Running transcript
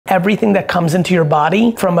everything that comes into your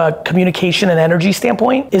body from a communication and energy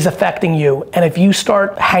standpoint is affecting you. And if you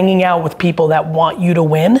start hanging out with people that want you to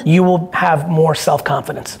win, you will have more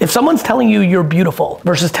self-confidence. If someone's telling you you're beautiful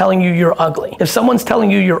versus telling you you're ugly, if someone's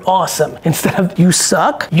telling you you're awesome instead of you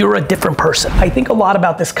suck, you're a different person. I think a lot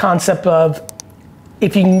about this concept of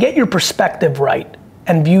if you can get your perspective right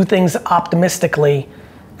and view things optimistically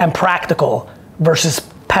and practical versus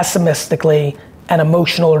pessimistically and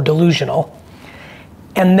emotional or delusional,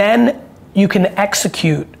 and then you can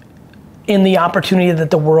execute in the opportunity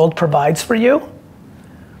that the world provides for you.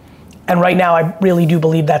 And right now I really do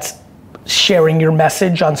believe that's sharing your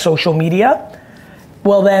message on social media.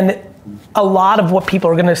 Well then, a lot of what people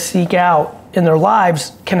are gonna seek out in their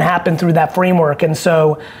lives can happen through that framework. And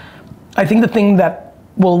so I think the thing that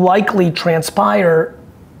will likely transpire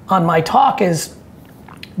on my talk is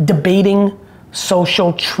debating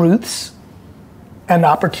social truths and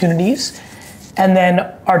opportunities, and then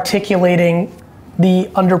articulating the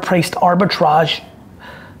underpriced arbitrage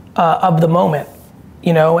of the moment,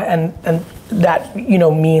 you know, and that, you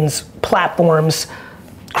know, means platforms,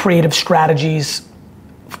 creative strategies,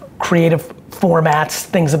 creative formats,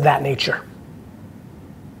 things of that nature.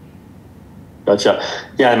 Gotcha.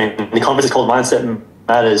 Yeah, I mean, the conference is called Mindset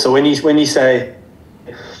Matters. So when you say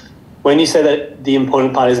that the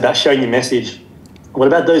important part is about sharing your message, what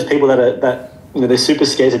about those people that you know, they're super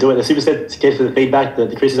scared to do it? They're super scared for the feedback, the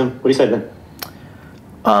criticism. What do you say then?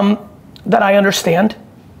 That I understand,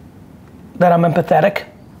 that I'm empathetic,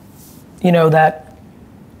 you know, that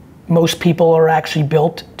most people are actually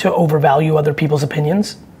built to overvalue other people's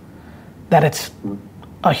opinions, that it's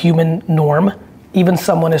a human norm. Even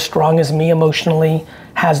someone as strong as me emotionally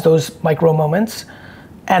has those micro moments,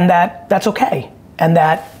 and that's okay. And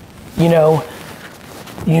that, you know,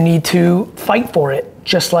 you need to fight for it,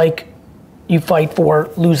 just like you fight for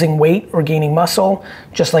losing weight or gaining muscle,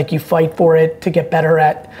 just like you fight for it to get better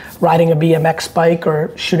at riding a BMX bike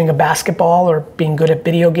or shooting a basketball or being good at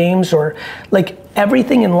video games, or like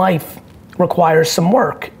everything in life requires some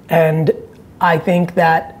work. And I think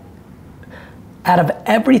that out of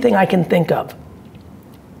everything I can think of,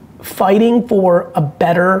 fighting for a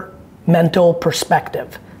better mental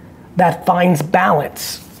perspective that finds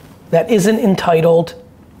balance, that isn't entitled,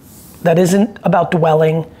 that isn't about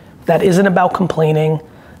dwelling, that isn't about complaining,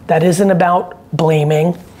 that isn't about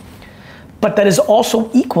blaming, but that is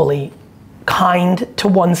also equally kind to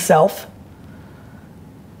oneself.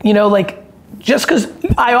 You know, like, just because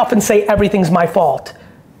I often say everything's my fault,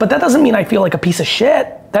 but that doesn't mean I feel like a piece of shit.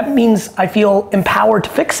 That means I feel empowered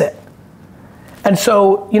to fix it. And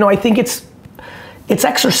so, you know, I think it's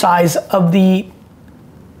exercise of the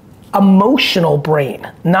emotional brain,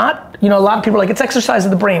 not, you know, a lot of people are like, it's exercise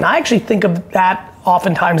of the brain. I actually think of that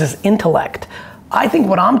oftentimes as intellect. I think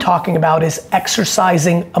what I'm talking about is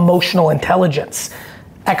exercising emotional intelligence,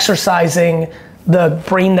 exercising the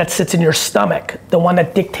brain that sits in your stomach, the one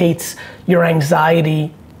that dictates your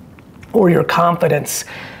anxiety or your confidence.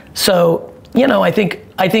 So, you know, I think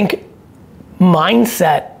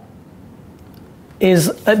mindset is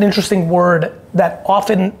an interesting word that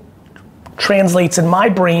often translates in my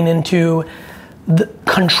brain into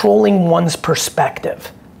controlling one's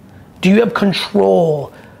perspective. Do you have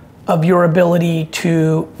control of your ability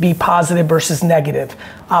to be positive versus negative,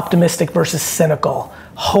 optimistic versus cynical,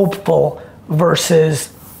 hopeful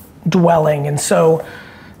versus dwelling? And so,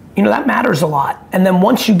 you know, that matters a lot. And then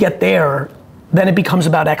once you get there, then it becomes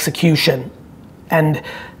about execution. And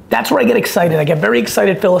that's where I get excited. I get very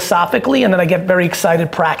excited philosophically, and then I get very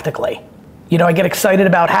excited practically. You know, I get excited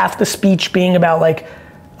about half the speech being about like,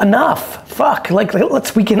 enough, fuck, like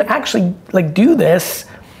we can actually like do this.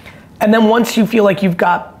 And then once you feel like you've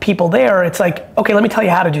got people there, it's like, okay, let me tell you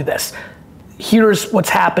how to do this. Here's what's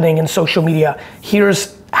happening in social media.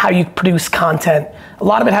 Here's how you produce content. A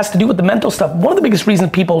lot of it has to do with the mental stuff. One of the biggest reasons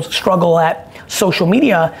people struggle at social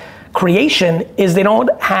media creation is they don't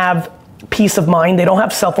have peace of mind, they don't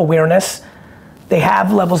have self-awareness, they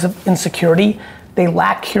have levels of insecurity, they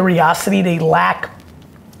lack curiosity, they lack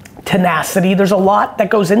tenacity. There's a lot that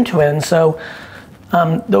goes into it, and so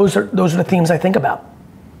those are the themes I think about.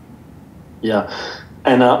 Yeah,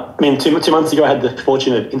 and I mean, two months ago I had the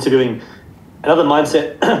fortune of interviewing another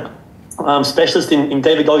mindset specialist in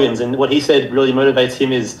David Goggins, and what he said really motivates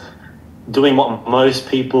him is doing what most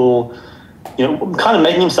people, you know, kind of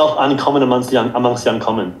making himself uncommon amongst the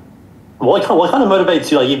uncommon. What kind of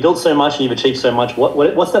motivates you? Like, you've built so much and you've achieved so much.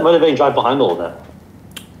 What's that motivating drive behind all of that?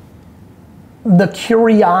 The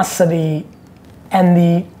curiosity and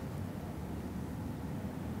the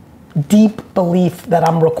deep belief that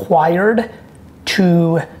I'm required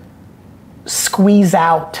to squeeze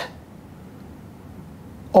out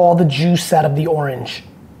all the juice out of the orange.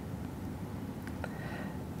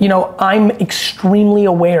 You know, I'm extremely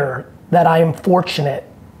aware that I am fortunate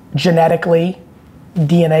genetically,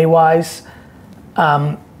 DNA-wise,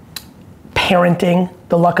 parenting,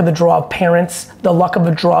 the luck of the draw of parents, the luck of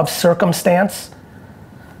the draw of circumstance,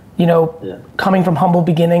 you know, coming from humble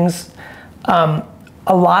beginnings.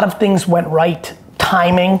 A lot of things went right.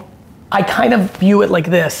 Timing. I kind of view it like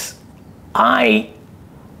this. I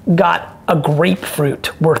got a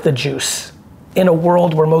grapefruit worth of juice in a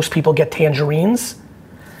world where most people get tangerines.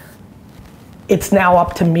 It's now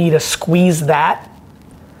up to me to squeeze that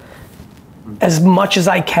as much as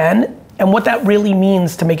I can. And what that really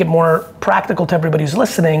means, to make it more practical to everybody who's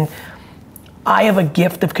listening, I have a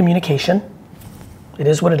gift of communication. It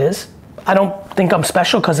is what it is. I don't think I'm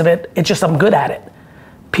special because of it. It's just I'm good at it.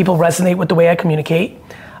 People resonate with the way I communicate.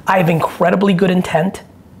 I have incredibly good intent.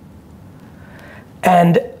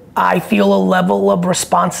 And I feel a level of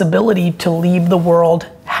responsibility to leave the world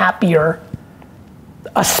happier,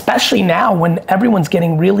 especially now when everyone's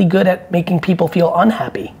getting really good at making people feel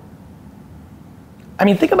unhappy. I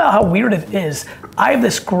mean, think about how weird it is. I have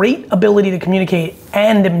this great ability to communicate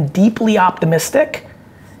and am deeply optimistic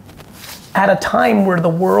at a time where the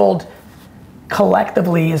world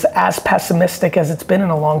collectively is as pessimistic as it's been in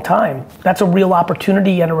a long time. That's a real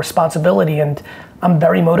opportunity and a responsibility, and I'm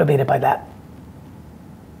very motivated by that.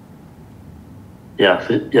 Yeah,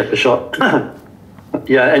 for sure.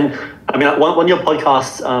 Yeah, and I mean, one of your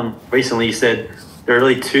podcasts recently you said there are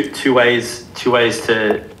really two ways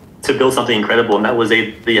to build something incredible, and that was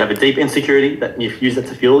either you have a deep insecurity that you use that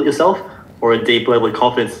to fuel yourself, or a deep level of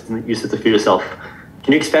confidence and use it to fuel yourself.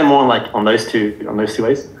 Can you expand more on those two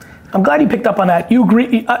ways? I'm glad you picked up on that. You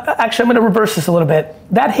agree? Actually, I'm going to reverse this a little bit.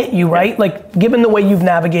 That hit you, right? Like, given the way you've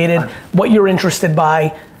navigated, what you're interested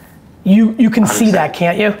by, you can 100%. See that,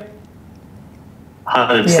 can't you?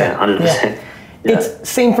 100%. 100%. Yeah. It's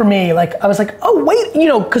same for me. Like, I was like, oh wait, you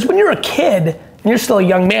know, because when you're a kid and you're still a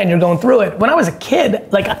young man, you're going through it. When I was a kid,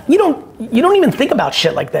 like, you don't even think about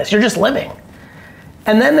shit like this. You're just living.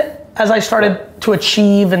 And then as I started to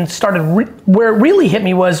achieve and started, where it really hit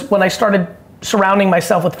me was when I started surrounding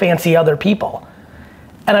myself with fancy other people.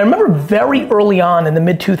 And I remember very early on in the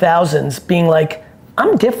mid 2000s being like,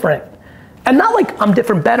 I'm different. And not like I'm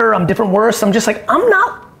different better, I'm different worse. I'm just like,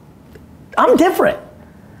 I'm different.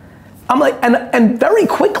 I'm like, and very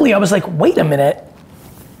quickly I was like, wait a minute.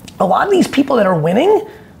 A lot of these people that are winning,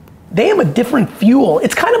 they have a different fuel.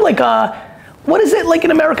 It's kind of like what is it like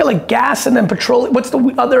in America, like gas and then petroleum? What's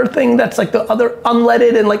the other thing that's like the other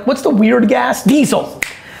unleaded and like, what's the weird gas? Diesel.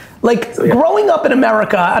 Like growing up in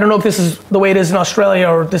America, I don't know if this is the way it is in Australia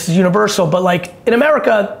or this is universal, but like in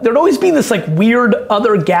America, there'd always be this like weird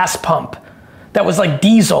other gas pump that was like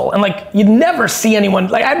diesel, and like you'd never see anyone,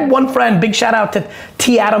 like I had one friend, big shout out to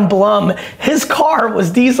T. Adam Blum, his car was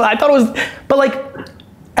diesel. I thought it was, but like,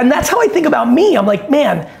 and that's how I think about me. I'm like,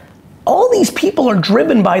 man, all these people are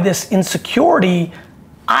driven by this insecurity,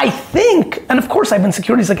 I think, and of course I have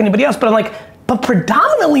insecurities like anybody else, but I'm like, but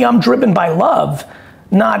predominantly I'm driven by love,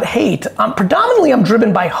 not hate. Predominantly I'm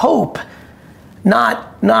driven by hope,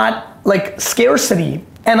 not like scarcity.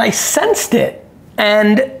 And I sensed it,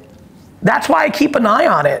 and that's why I keep an eye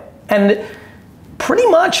on it. And pretty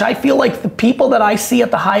much I feel like the people that I see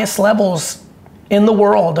at the highest levels in the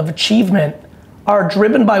world of achievement are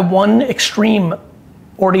driven by one extreme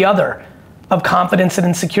or the other of confidence and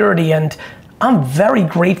insecurity. And I'm very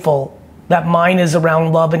grateful that mine is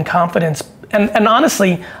around love and confidence. And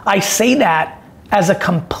honestly, I say that as a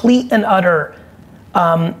complete and utter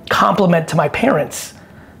compliment to my parents.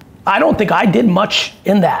 I don't think I did much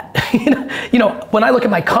in that. You know, when I look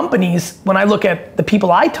at my companies, when I look at the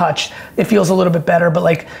people I touch, it feels a little bit better. But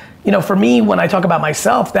like, you know, for me, when I talk about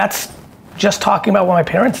myself, that's just talking about what my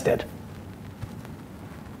parents did.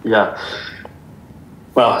 Yeah.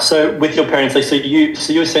 Well, so with your parents, like, so you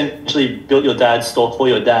essentially built your dad's store for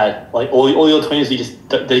your dad. Like all your 20s, you just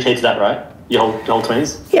dedicated to that, right? Your whole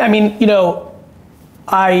 20s? Yeah, I mean, you know,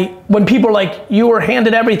 when people are like, you were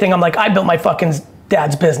handed everything, I'm like, I built my fucking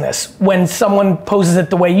dad's business. When someone poses it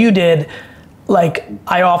the way you did, like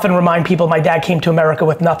I often remind people my dad came to America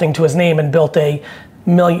with nothing to his name and built a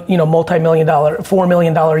multi-million dollar, $4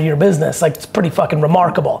 million a year business. Like it's pretty fucking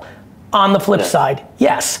remarkable. On the flip side,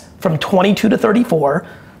 yes, from 22 to 34,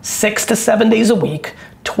 6 to 7 days a week,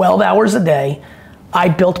 12 hours a day, I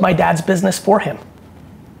built my dad's business for him.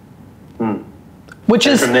 Which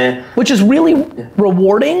is really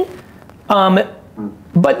rewarding.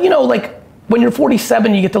 But you know, like, when you're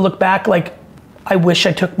 47, you get to look back like, I wish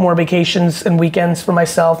I took more vacations and weekends for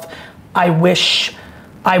myself. I wish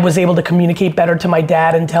I was able to communicate better to my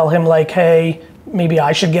dad and tell him like, hey, maybe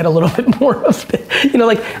I should get a little bit more of it.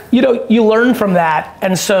 You learn from that.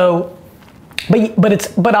 And so,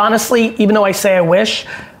 but honestly, even though I say I wish,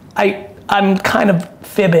 I'm kind of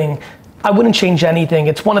fibbing. I wouldn't change anything.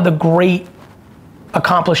 It's one of the great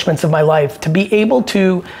accomplishments of my life to be able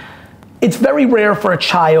to, it's very rare for a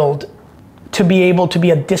child to be able to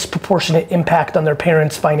be a disproportionate impact on their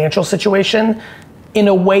parents' financial situation in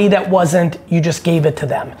a way that wasn't, you just gave it to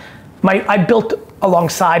them. I built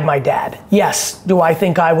alongside my dad. Yes, do I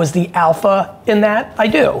think I was the alpha in that? I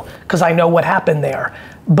do, because I know what happened there.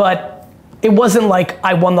 But it wasn't like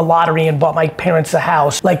I won the lottery and bought my parents a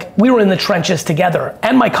house. Like, we were in the trenches together,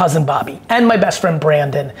 and my cousin Bobby, and my best friend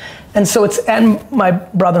Brandon, and my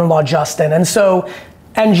brother-in-law Justin, and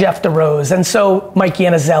Jeff DeRose, and so Mike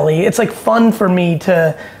Yanizelli. It's like fun for me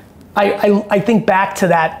to, I think back to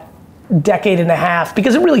that decade and a half,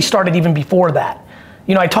 because it really started even before that.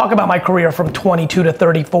 I talk about my career from 22 to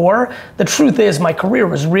 34. The truth is my career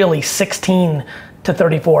was really 16 to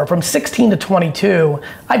 34. From 16 to 22,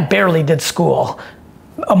 I barely did school,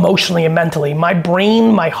 emotionally and mentally. My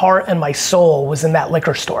brain, my heart, and my soul was in that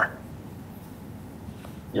liquor store.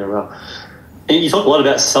 Yeah, right. And you talk a lot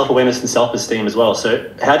about self-awareness and self-esteem as well.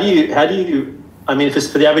 So how do you, I mean, if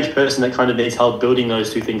it's for the average person that kind of needs help building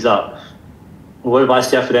those two things up, what advice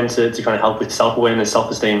do you have for them to kind of help with self-awareness,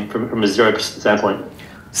 self-esteem from a 0% standpoint?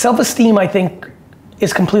 Self-esteem, I think,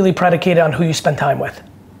 is completely predicated on who you spend time with.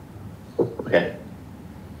 Okay.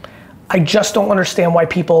 I just don't understand why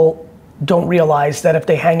people don't realize that if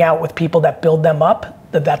they hang out with people that build them up,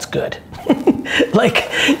 that's good.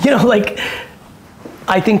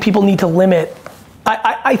 I think people need to limit.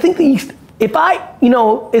 I think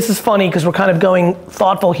this is funny because we're kind of going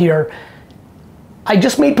thoughtful here. I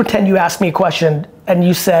just made pretend you asked me a question and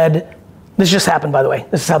you said, this just happened, by the way,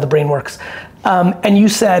 this is how the brain works. And you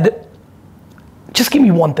said, just give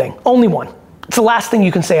me one thing, only one. It's the last thing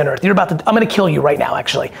you can say on earth. I'm gonna kill you right now,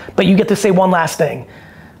 actually, but you get to say one last thing.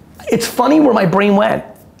 It's funny where my brain went.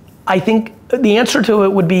 I think the answer to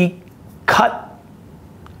it would be cut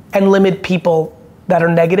and limit people that are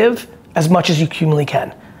negative as much as you humanly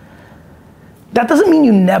can. That doesn't mean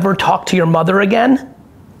you never talk to your mother again,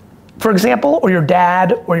 for example, or your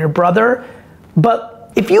dad or your brother,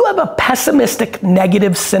 but if you have a pessimistic,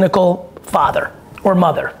 negative, cynical father or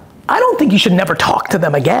mother, I don't think you should never talk to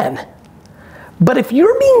them again. But if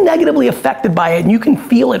you're being negatively affected by it and you can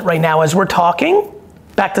feel it right now as we're talking,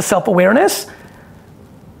 back to self-awareness,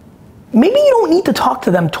 maybe you don't need to talk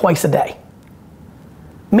to them twice a day.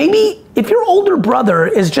 Maybe if your older brother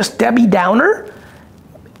is just Debbie Downer,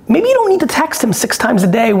 maybe you don't need to text him 6 times a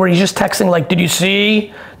day where he's just texting like, did you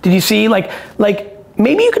see? Like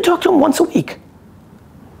maybe you could talk to him once a week.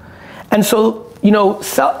 And so,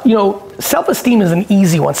 self-esteem is an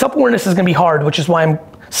easy one. Self-awareness is gonna be hard, which is why I'm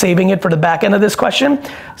saving it for the back end of this question.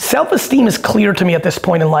 Self-esteem is clear to me at this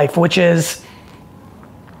point in life, which is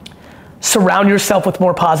surround yourself with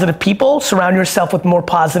more positive people, surround yourself with more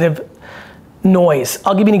positive noise.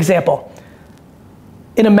 I'll give you an example.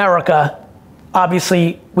 In America,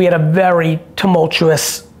 obviously, we had a very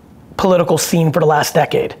tumultuous political scene for the last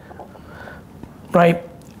decade, right?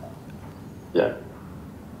 Yeah.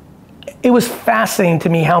 It was fascinating to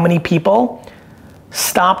me how many people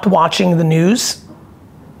stopped watching the news,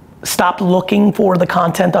 stopped looking for the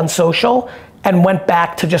content on social, and went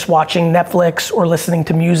back to just watching Netflix or listening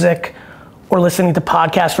to music or listening to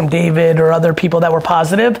podcasts from David or other people that were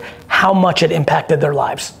positive, how much it impacted their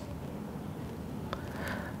lives.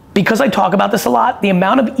 Because I talk about this a lot, the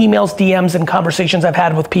amount of emails, DMs, and conversations I've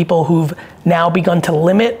had with people who've now begun to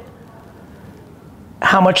limit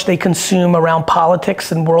how much they consume around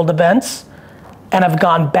politics and world events, and have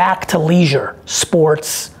gone back to leisure,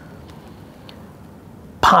 sports,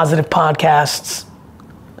 positive podcasts,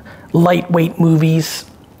 lightweight movies,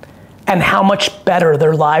 and how much better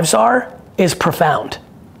their lives are is profound.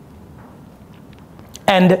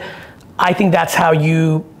 And I think that's how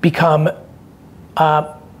you become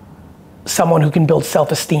someone who can build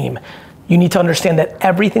self-esteem. You need to understand that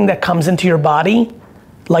everything that comes into your body,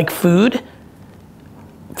 like food,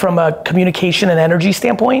 from a communication and energy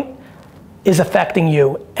standpoint, is affecting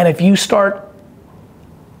you. And if you start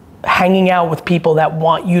hanging out with people that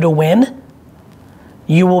want you to win,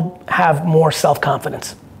 you will have more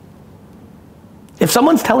self-confidence. If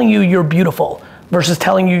someone's telling you you're beautiful versus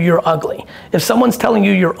telling you you're ugly, if someone's telling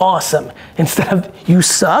you you're awesome instead of you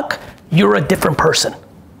suck, you're a different person.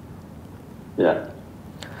 Yeah.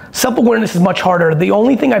 Self-awareness is much harder. The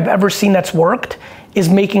only thing I've ever seen that's worked is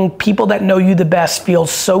making people that know you the best feel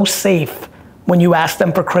so safe when you ask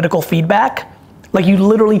them for critical feedback. Like you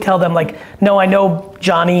literally tell them like, no, I know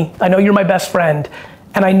Johnny, I know you're my best friend,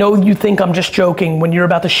 And I know you think I'm just joking when you're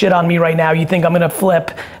about to shit on me right now. You think I'm gonna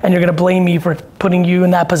flip and you're gonna blame me for putting you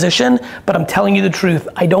in that position, but I'm telling you the truth.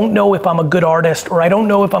 I don't know if I'm a good artist or I don't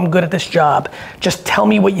know if I'm good at this job. Just tell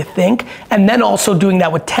me what you think. And then also doing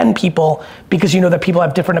that with 10 people because you know that people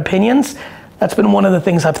have different opinions. That's been one of the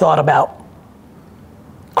things I've thought about.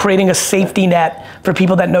 Creating a safety net for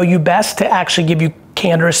people that know you best to actually give you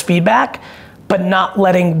candorous feedback, but not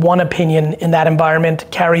letting one opinion in that environment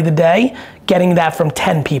carry the day, getting that from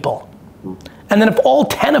 10 people. And then if all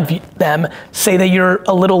 10 of them say that you're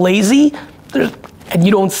a little lazy, and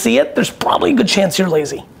you don't see it, there's probably a good chance you're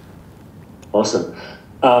lazy. Awesome.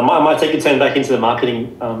 I might take a turn back into the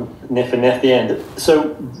marketing for Neff the end.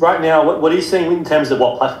 So right now, what are you seeing in terms of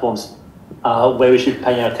what platforms where we should be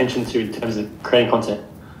paying our attention to in terms of creating content?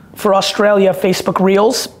 For Australia, Facebook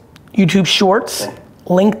Reels, YouTube Shorts, okay.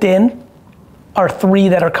 LinkedIn are 3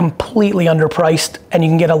 that are completely underpriced, and you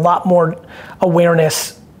can get a lot more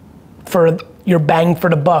awareness for your bang for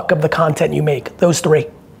the buck of the content you make. Those 3.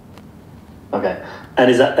 Okay.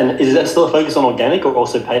 And is that still a focus on organic or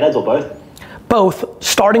also paid ads or both? Both,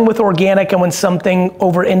 starting with organic, and when something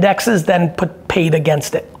over indexes, then put paid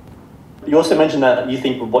against it. You also mentioned that you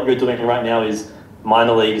think what you're doing right now is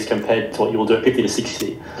minor leagues compared to what you will do at 50 to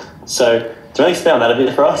 60. So do you want to expand that a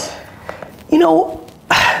bit for us? You know,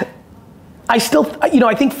 I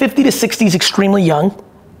think 50 to 60 is extremely young.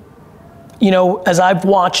 You know, as I've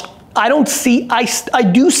watched, I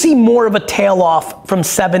do see more of a tail off from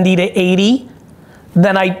 70 to 80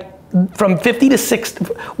 than from 50 to 60.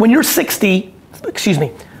 When you're 60,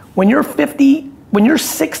 when you're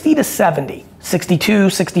 60 to 70, 62,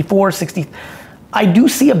 64, 60, I do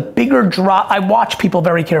see a bigger drop. I watch people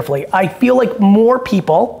very carefully. I feel like more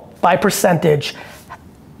people, by percentage,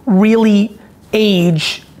 really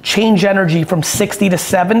change energy from 60 to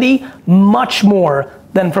 70 much more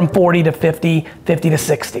than from 40 to 50, 50 to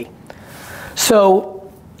 60.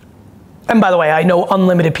 So, and by the way, I know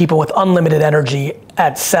unlimited people with unlimited energy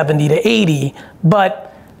at 70 to 80,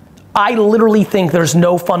 but I literally think there's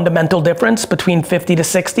no fundamental difference between 50 to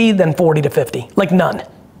 60 than 40 to 50, like none.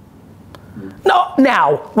 No,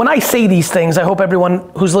 now, when I say these things, I hope everyone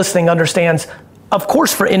who's listening understands, of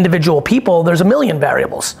course for individual people, there's a million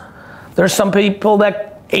variables. There's some people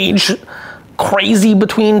that age crazy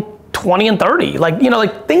between 20 and 30,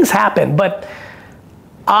 like things happen, but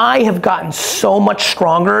I have gotten so much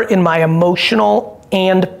stronger in my emotional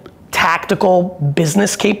and tactical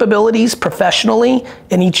business capabilities professionally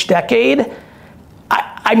in each decade.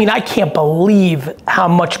 I mean, I can't believe how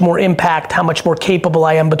much more impact, how much more capable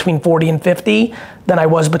I am between 40 and 50 than I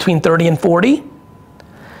was between 30 and 40.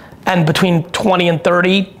 And between 20 and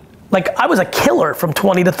 30, like I was a killer from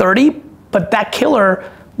 20 to 30, but that killer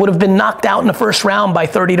would have been knocked out in the first round by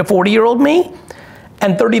 30 to 40-year-old me,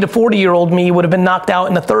 and 30 to 40-year-old me would have been knocked out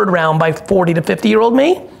in the third round by 40 to 50-year-old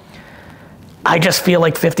me. I just feel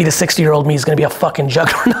like 50 to 60-year-old me is gonna be a fucking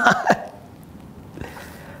juggernaut.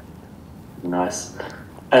 Nice.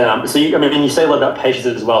 And so you say a lot about patience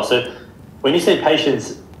as well. So when you say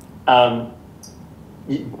patience, what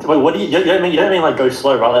do you don't mean like go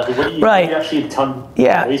slow, right? Like, what do you, right. What do you actually tell?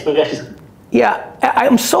 Yeah. Yeah,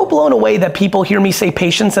 I'm so blown away that people hear me say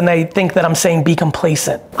patience and they think that I'm saying be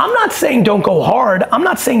complacent. I'm not saying don't go hard. I'm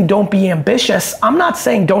not saying don't be ambitious. I'm not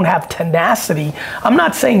saying don't have tenacity. I'm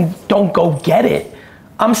not saying don't go get it.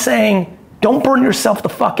 I'm saying don't burn yourself the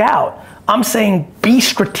fuck out. I'm saying be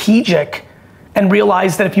strategic and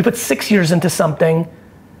realize that if you put 6 years into something,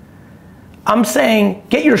 I'm saying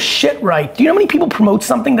get your shit right. Do you know how many people promote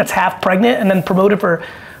something that's half pregnant and then promote it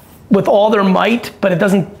with all their might, but it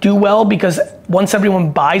doesn't do well because once everyone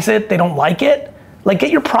buys it, they don't like it? Like,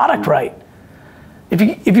 get your product right.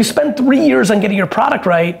 If you spend 3 years on getting your product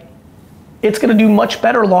right, it's gonna do much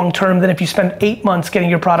better long term than if you spend 8 months getting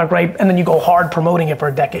your product right and then you go hard promoting it for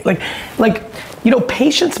a decade. Like,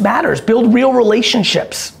 patience matters. Build real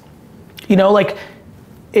relationships.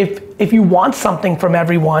 If you want something from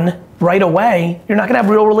everyone right away, you're not gonna have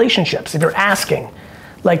real relationships. If you're asking,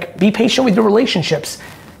 be patient with your relationships.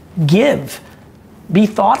 Give, be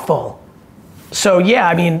thoughtful. So yeah,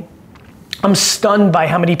 I mean, I'm stunned by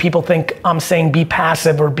how many people think I'm saying be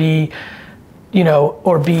passive or be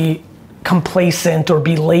complacent or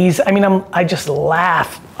be lazy. I mean, I just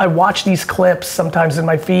laugh. I watch these clips sometimes in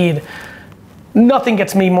my feed. Nothing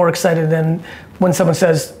gets me more excited than when someone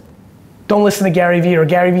says, don't listen to Gary Vee or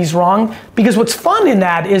Gary Vee's wrong. Because what's fun in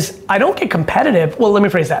that is I don't get competitive. Well, let me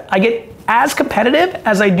phrase that. I get as competitive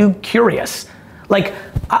as I do curious. Like,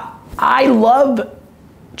 I love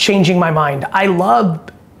changing my mind. I love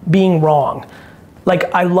being wrong.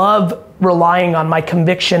 Like, I love relying on my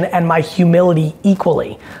conviction and my humility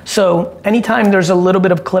equally. So anytime there's a little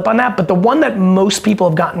bit of clip on that, but the one that most people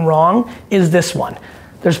have gotten wrong is this one.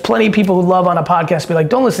 There's plenty of people who love on a podcast be like,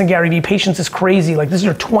 don't listen to Gary Vee, patience is crazy. Like, this is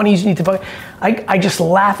your 20s, you need to I just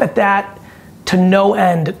laugh at that to no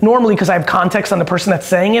end. Normally, because I have context on the person that's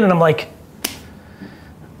saying it, and I'm like,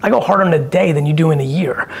 I go harder in a day than you do in a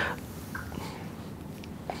year.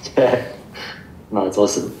 Yeah. No, it's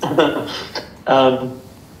awesome. All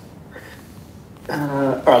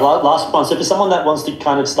right, last one. So for someone that wants to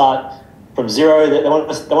kind of start from zero, they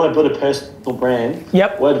want to build a personal brand.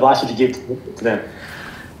 Yep. What advice would you give to them?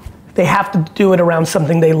 They have to do it around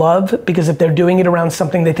something they love, because if they're doing it around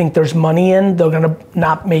something they think there's money in, they're gonna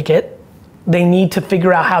not make it. They need to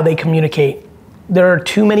figure out how they communicate. There are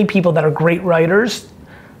too many people that are great writers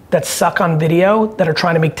that suck on video that are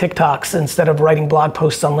trying to make TikToks instead of writing blog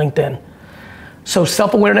posts on LinkedIn. So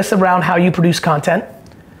self-awareness around how you produce content,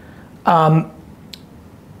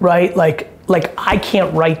 right? Like I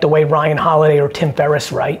can't write the way Ryan Holiday or Tim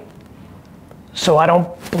Ferriss write, so I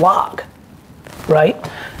don't blog, right?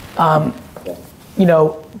 You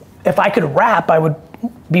know, if I could rap, I would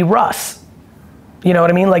be Russ. You know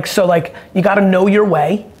what I mean? Like, so like, you gotta know your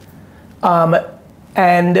way,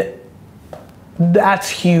 and that's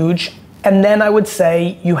huge. And then I would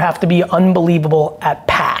say you have to be unbelievable at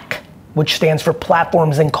PAC, which stands for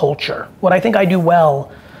platforms and culture. What I think I do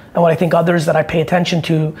well, and what I think others that I pay attention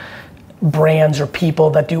to, brands or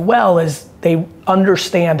people that do well, is they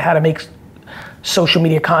understand how to make social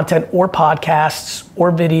media content or podcasts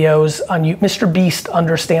or videos on you. Mr. Beast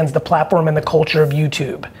understands the platform and the culture of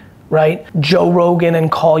YouTube, right? Joe Rogan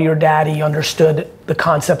and Call Your Daddy understood the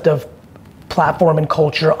concept of platform and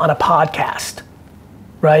culture on a podcast,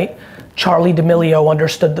 right? Charlie D'Amelio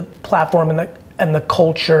understood the platform and the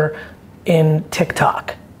culture in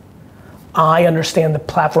TikTok. I understand the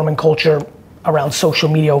platform and culture around social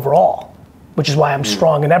media overall, which is why I'm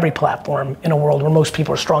strong in every platform in a world where most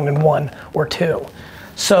people are strong in one or two.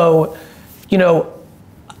 So, you know,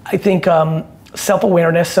 I think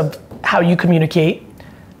self-awareness of how you communicate,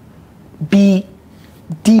 be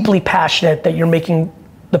deeply passionate that you're making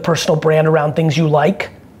the personal brand around things you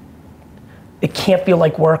like. It can't feel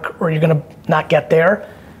like work or you're gonna not get there.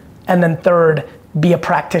 And then third, be a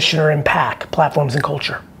practitioner in PAC, platforms and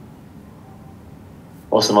culture.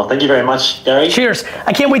 Awesome. Well, thank you very much, Gary. Cheers.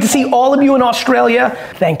 I can't wait to see all of you in Australia.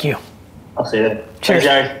 Thank you. I'll see you then. Cheers. Thanks,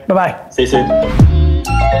 Gary. Bye-bye. See you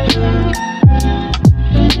soon.